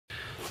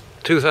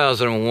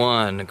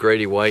2001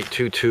 Grady White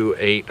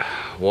 228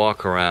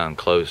 walk around,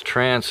 closed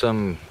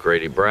transom,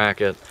 Grady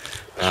bracket,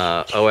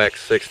 WAC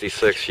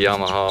 66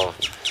 Yamaha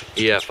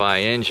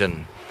EFI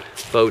engine.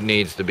 Boat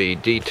needs to be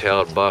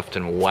detailed, buffed,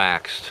 and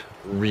waxed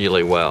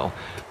really well,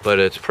 but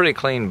it's a pretty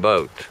clean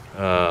boat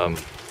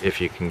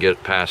if you can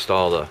get past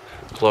all the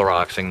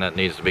Cloroxing that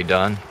needs to be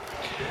done.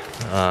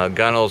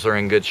 Gunnels are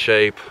in good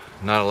shape,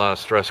 not a lot of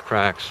stress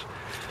cracks.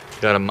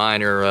 Got a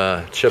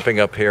minor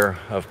chipping up here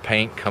of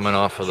paint coming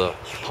off of the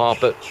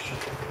poppet.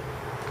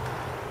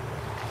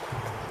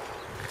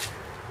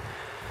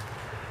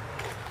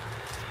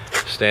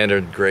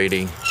 Standard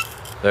Grady.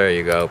 There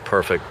you go,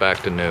 perfect,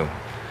 back to new.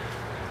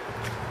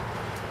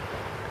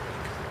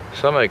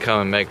 Somebody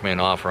come and make me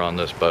an offer on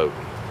this boat.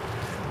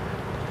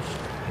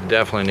 It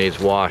definitely needs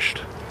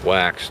washed,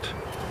 waxed,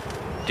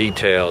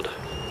 detailed.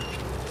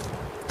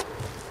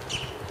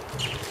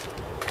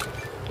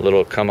 A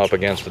little come up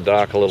against the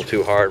dock a little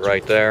too hard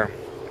right there.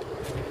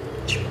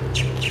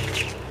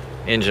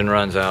 Engine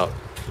runs out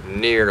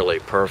nearly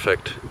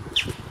perfect.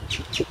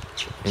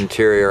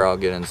 Interior, I'll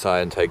get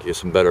inside and take you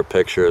some better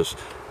pictures.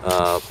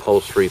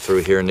 Upholstery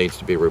through here needs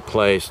to be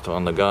replaced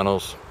on the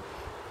gunnels.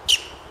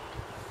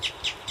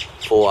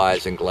 Full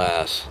eyes and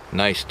glass,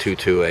 nice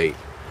 228.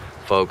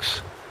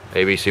 Folks,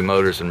 ABC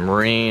Motors and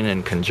Marine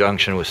in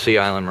conjunction with Sea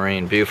Island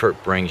Marine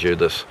Beaufort brings you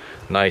this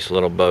nice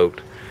little boat.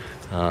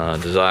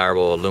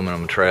 Desirable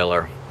aluminum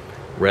trailer,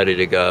 ready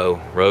to go,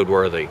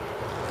 roadworthy.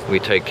 We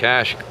take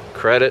cash,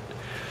 credit,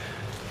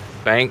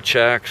 bank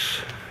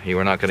checks. You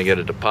are not going to get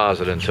a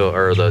deposit until,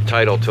 or the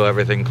title till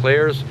everything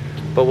clears,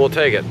 but we'll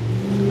take it.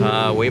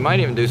 We might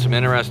even do some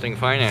interesting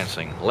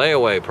financing,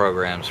 layaway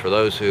programs for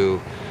those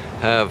who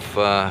have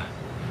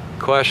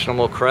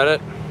questionable credit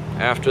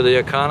after the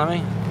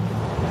economy.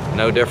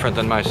 No different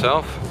than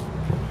myself.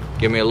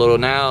 Give me a little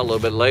now, a little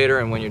bit later,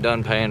 and when you're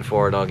done paying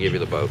for it, I'll give you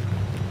the boat.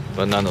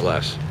 But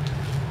nonetheless,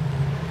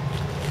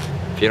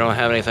 if you don't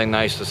have anything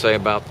nice to say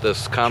about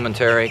this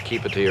commentary,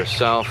 keep it to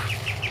yourself.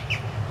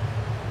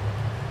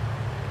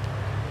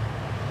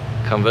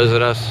 Come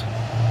visit us.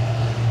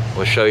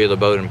 We'll show you the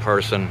boat in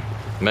person.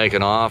 Make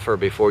an offer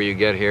before you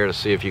get here to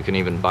see if you can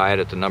even buy it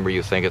at the number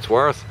you think it's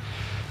worth.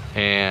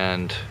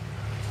 And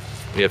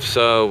if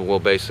so, we'll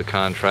base the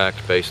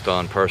contract based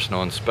on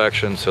personal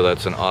inspection, so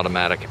that's an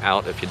automatic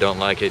out. If you don't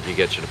like it, you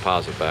get your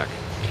deposit back.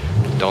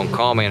 Don't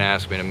call me and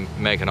ask me to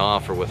make an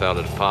offer without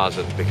a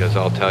deposit, because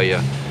I'll tell you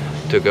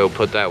to go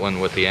put that one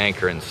with the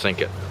anchor and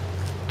sink it.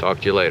 Talk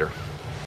to you later.